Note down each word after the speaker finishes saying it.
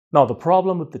Now, the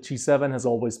problem with the G7 has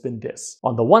always been this.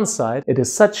 On the one side, it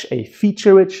is such a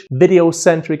feature-rich,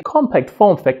 video-centric, compact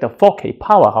form factor 4K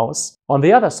powerhouse. On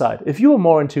the other side, if you were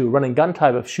more into run-and-gun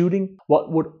type of shooting,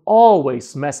 what would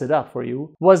always mess it up for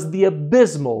you was the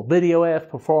abysmal video AF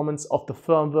performance of the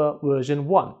firmware version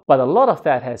 1. But a lot of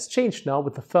that has changed now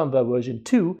with the firmware version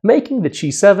 2, making the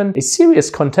G7 a serious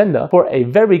contender for a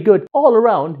very good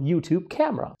all-around YouTube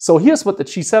camera. So here's what the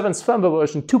G7's firmware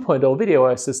version 2.0 video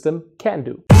AF system can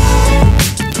do.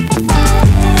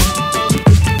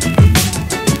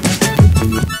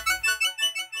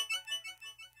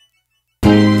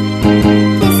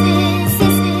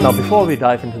 Now, before we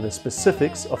dive into the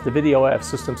specifics of the video AF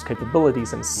system's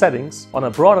capabilities and settings, on a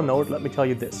broader note, let me tell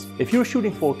you this. If you're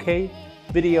shooting 4K,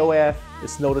 video AF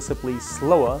is noticeably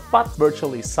slower, but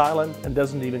virtually silent and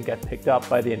doesn't even get picked up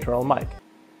by the internal mic.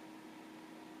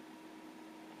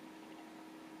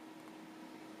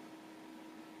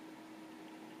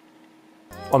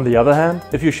 On the other hand,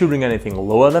 if you're shooting anything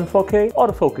lower than 4K,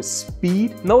 autofocus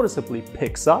speed noticeably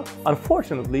picks up.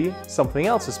 Unfortunately, something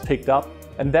else is picked up,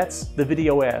 and that's the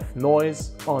video AF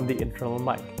noise on the internal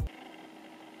mic.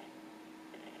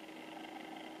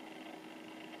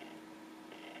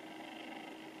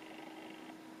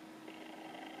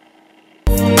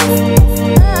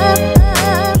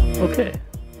 Okay.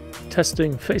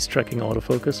 Testing face tracking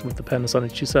autofocus with the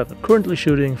Panasonic G7. Currently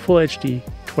shooting Full HD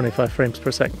 25 frames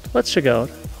per second. Let's check out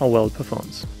how well it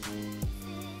performs.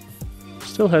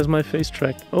 Still has my face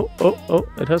track. Oh,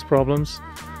 it has problems.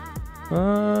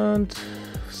 And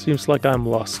seems like I'm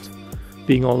lost,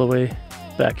 being all the way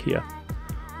back here.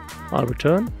 I'll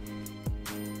return.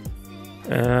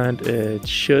 And it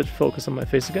should focus on my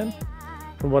face again,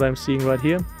 from what I'm seeing right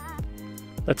here.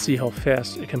 Let's see how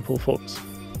fast it can pull focus.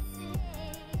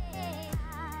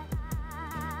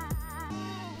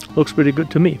 Looks pretty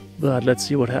good to me, but let's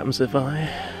see what happens if I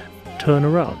turn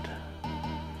around.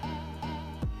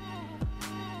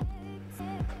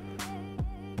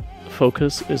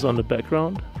 Focus is on the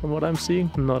background from what I'm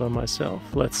seeing, not on myself.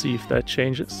 Let's see if that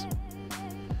changes.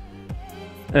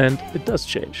 And it does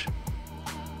change.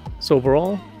 So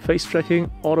overall, face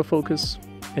tracking, autofocus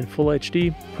in Full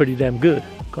HD, pretty damn good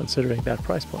considering that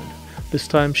price point. This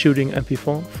time shooting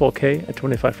MP4 4K at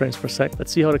 25 frames per second.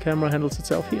 Let's see how the camera handles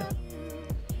itself here.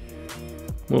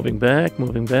 Moving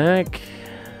back,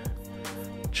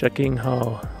 checking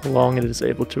how long it is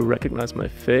able to recognize my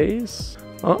face.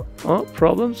 Oh,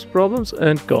 problems,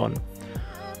 and gone.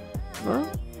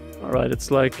 Alright, it's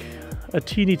like a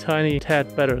teeny tiny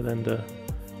tad better than the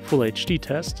Full HD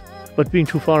test, but being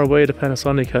too far away, the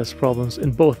Panasonic has problems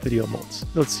in both video modes.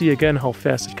 Let's see again how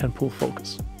fast it can pull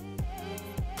focus.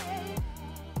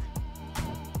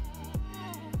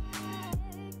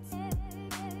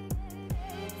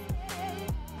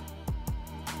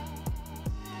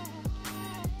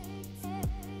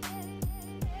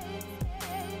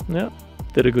 Yeah,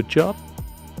 did a good job.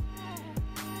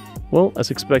 Well,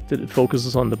 as expected, it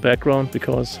focuses on the background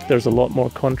because there's a lot more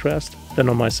contrast than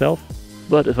on myself.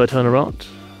 But if I turn around,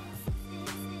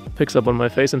 it picks up on my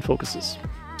face and focuses.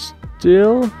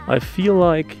 Still, I feel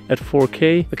like at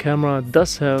 4K, the camera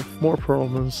does have more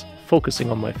problems focusing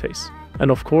on my face. And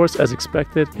of course, as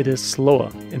expected, it is slower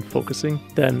in focusing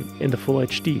than in the Full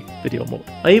HD video mode.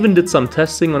 I even did some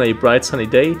testing on a bright sunny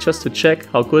day just to check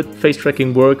how good face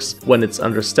tracking works when it's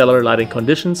under stellar lighting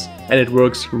conditions, and it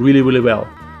works really well.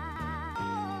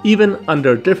 Even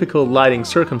under difficult lighting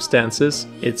circumstances,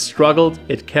 it struggled,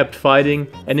 it kept fighting,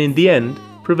 and in the end,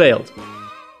 prevailed.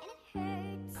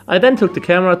 I then took the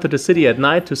camera to the city at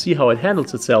night to see how it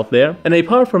handles itself there, and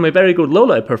apart from a very good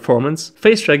low-light performance,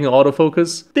 face-tracking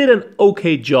autofocus did an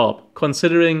okay job,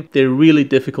 considering the really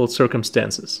difficult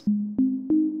circumstances.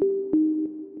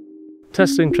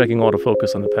 Testing tracking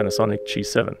autofocus on the Panasonic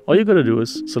G7. All you gotta do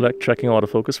is select tracking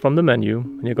autofocus from the menu,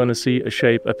 and you're gonna see a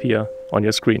shape appear on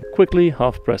your screen. Quickly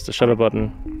half press the shutter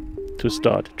button to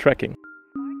start tracking.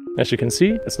 As you can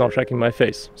see, it's now tracking my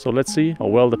face. So let's see how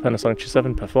well the Panasonic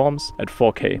G7 performs at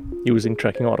 4K using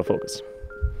tracking autofocus.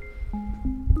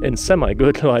 In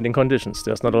semi-good lighting conditions,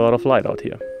 there's not a lot of light out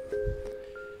here.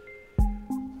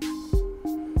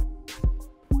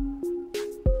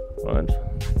 Right,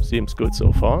 seems good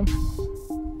so far.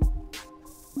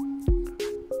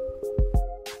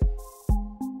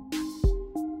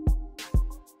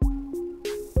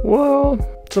 Well,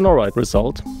 it's an alright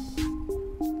result.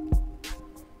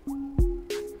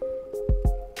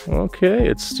 Okay,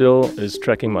 it still is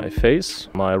tracking my face,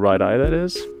 my right eye that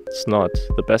is. It's not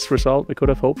the best result we could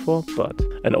have hoped for, but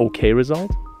an okay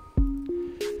result.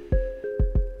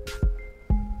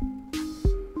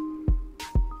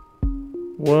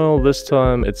 Well, this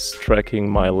time it's tracking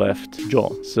my left jaw.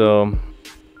 So,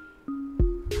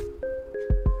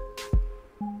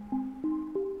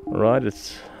 alright,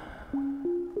 it's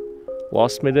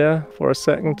lost me there for a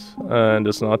second and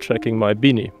is now tracking my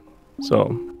beanie.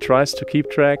 So, tries to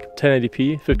keep track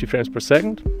 1080p, 50 frames per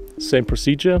second. Same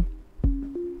procedure.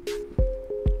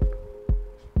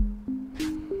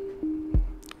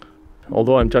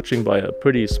 Although I'm judging by a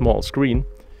pretty small screen,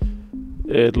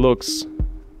 it looks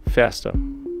faster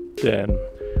than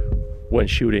when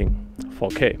shooting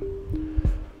 4K,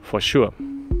 for sure.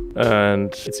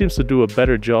 And it seems to do a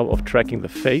better job of tracking the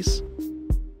face.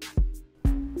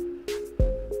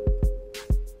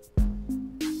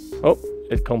 Oh,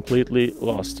 it completely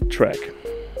lost track.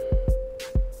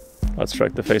 Let's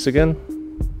track the face again.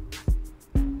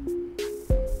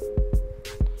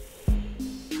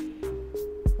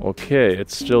 Okay,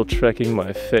 it's still tracking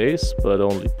my face, but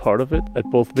only part of it. At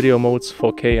both video modes,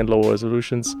 4K and lower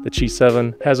resolutions, the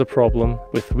G7 has a problem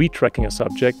with retracking a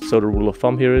subject. So the rule of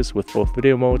thumb here is, with both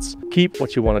video modes, keep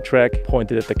what you want to track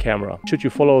pointed at the camera. Should you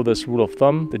follow this rule of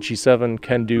thumb, the G7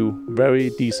 can do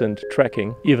very decent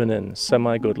tracking, even in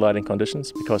semi-good lighting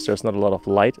conditions, because there's not a lot of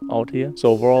light out here. So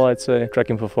overall, I'd say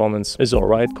tracking performance is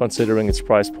alright, considering its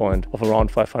price point of around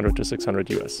 500 to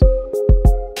 600 US.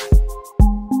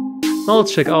 Now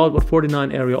let's check out what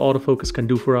 49 area autofocus can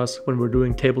do for us when we're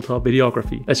doing tabletop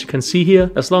videography. As you can see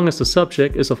here, as long as the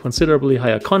subject is of considerably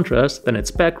higher contrast than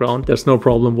its background, there's no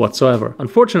problem whatsoever.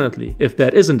 Unfortunately, if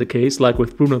that isn't the case, like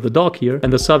with Bruno the dog here,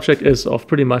 and the subject is of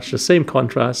pretty much the same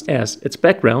contrast as its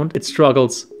background, it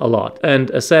struggles a lot.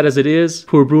 And as sad as it is,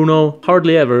 poor Bruno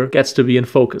hardly ever gets to be in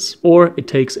focus, or it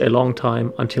takes a long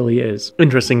time until he is.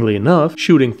 Interestingly enough,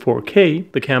 shooting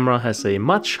 4K, the camera has a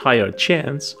much higher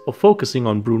chance of focusing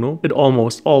on Bruno. It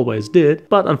almost always did,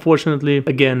 but unfortunately,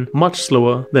 again, much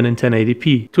slower than in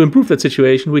 1080p. To improve that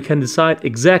situation, we can decide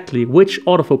exactly which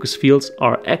autofocus fields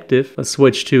are active. Let's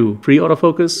switch to free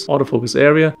autofocus, autofocus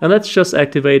area, and let's just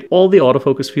activate all the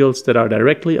autofocus fields that are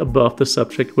directly above the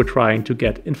subject we're trying to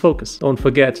get in focus. Don't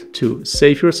forget to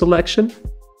save your selection.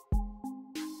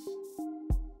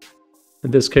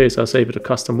 In this case, I'll save it to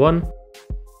custom one,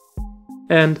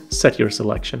 and set your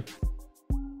selection.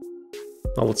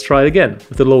 Now let's try it again.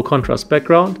 With the low contrast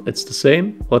background, it's the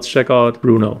same. Let's check out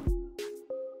Bruno.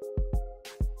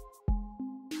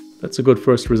 That's a good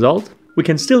first result. We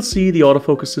can still see the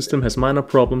autofocus system has minor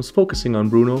problems focusing on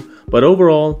Bruno, but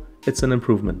overall, it's an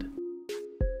improvement.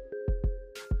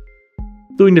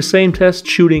 Doing the same test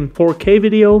shooting 4K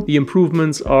video, the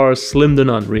improvements are slim to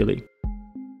none, really.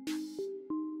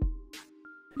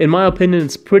 In my opinion,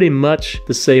 it's pretty much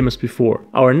the same as before.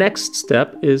 Our next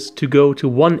step is to go to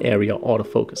one area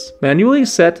autofocus. Manually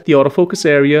set the autofocus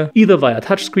area either via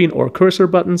touchscreen or cursor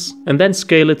buttons, and then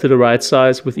scale it to the right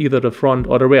size with either the front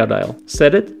or the rear dial.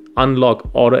 Set it,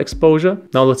 unlock auto exposure.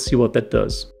 Now let's see what that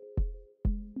does.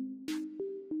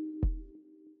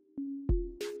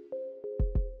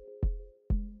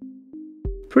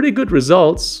 Pretty good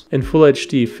results in Full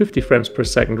HD 50 frames per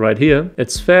second right here.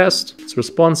 It's fast, it's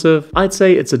responsive. I'd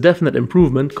say it's a definite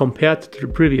improvement compared to the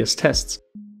previous tests.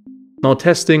 Now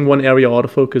testing one area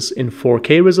autofocus in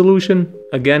 4K resolution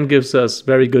again gives us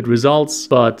very good results,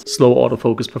 but slow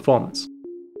autofocus performance.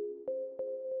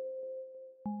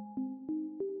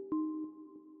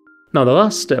 Now the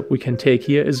last step we can take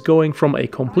here is going from a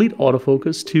complete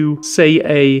autofocus to, say,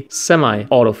 a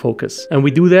semi-autofocus. And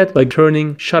we do that by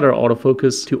turning shutter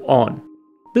autofocus to on.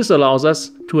 This allows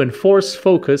us to enforce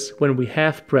focus when we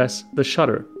half press the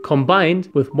shutter. Combined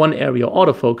with one area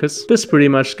autofocus, this pretty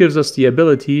much gives us the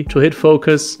ability to hit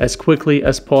focus as quickly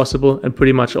as possible and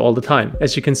pretty much all the time.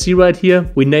 As you can see right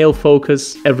here, we nail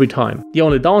focus every time. The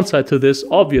only downside to this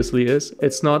obviously is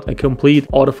it's not a complete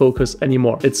autofocus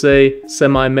anymore. It's a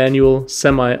semi-manual,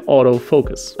 semi-auto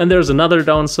focus. And there's another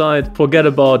downside. Forget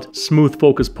about smooth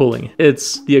focus pulling.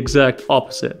 It's the exact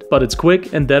opposite, but it's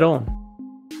quick and dead on.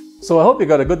 So I hope you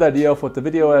got a good idea of what the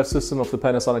video AF system of the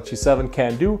Panasonic G7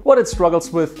 can do, what it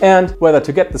struggles with, and whether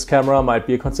to get this camera might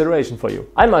be a consideration for you.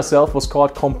 I myself was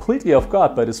caught completely off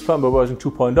guard by this firmware version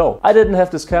 2.0. I didn't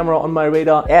have this camera on my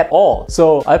radar at all.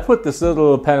 So I put this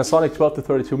little Panasonic 12 to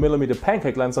 32mm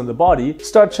pancake lens on the body,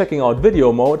 start checking out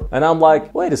video mode, and I'm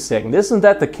like, wait a second, isn't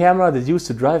that the camera that used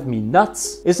to drive me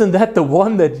nuts? Isn't that the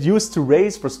one that used to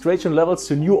raise frustration levels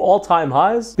to new all-time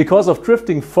highs? Because of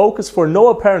drifting focus for no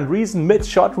apparent reason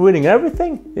mid-shot, winning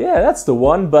everything? Yeah, that's the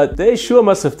one, but they sure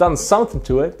must have done something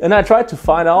to it. And I tried to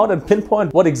find out and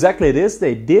pinpoint what exactly it is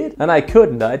they did, and I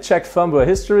couldn't. I checked firmware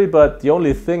history, but the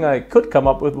only thing I could come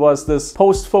up with was this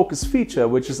post-focus feature,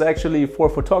 which is actually for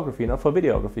photography, not for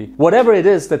videography. Whatever it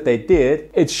is that they did,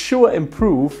 it sure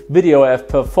improved video AF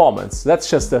performance. That's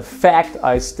just a fact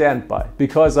I stand by,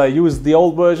 because I used the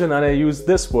old version and I used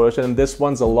this version, and this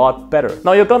one's a lot better.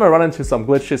 Now you're gonna run into some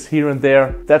glitches here and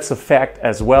there. That's a fact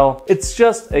as well. It's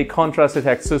just a contrast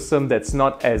detect system that's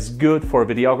not as good for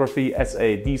videography as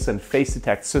a decent face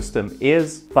detect system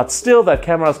is, but still that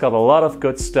camera's got a lot of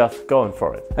good stuff going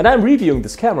for it. And I'm reviewing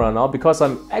this camera now because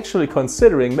I'm actually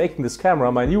considering making this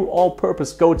camera my new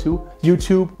all-purpose go-to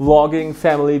YouTube vlogging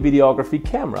family videography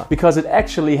camera, because it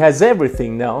actually has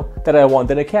everything now that I want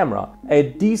in a camera. A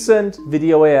decent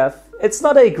video AF. It's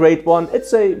not a great one,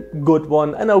 it's a good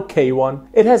one, an okay one.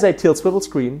 It has a tilt-swivel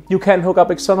screen. You can hook up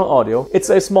external audio.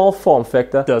 It's a small form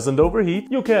factor, doesn't overheat.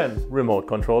 You can remote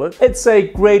control it. It's a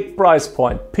great price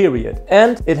point, period.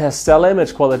 And it has stellar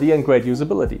image quality and great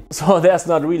usability. So there's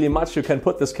not really much you can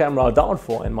put this camera down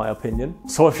for, in my opinion.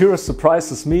 So if you're as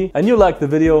surprised as me and you like the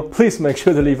video, please make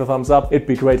sure to leave a thumbs up. It'd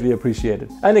be greatly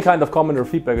appreciated. Any kind of comment or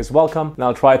feedback is welcome, and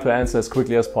I'll try to answer as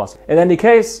quickly as possible. In any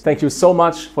case, thank you so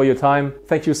much for your time.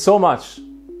 Thank you so much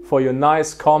for your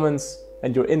nice comments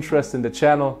and your interest in the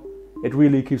channel. It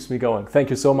really keeps me going. Thank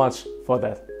you so much for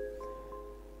that.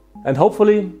 And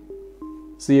hopefully,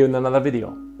 see you in another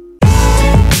video.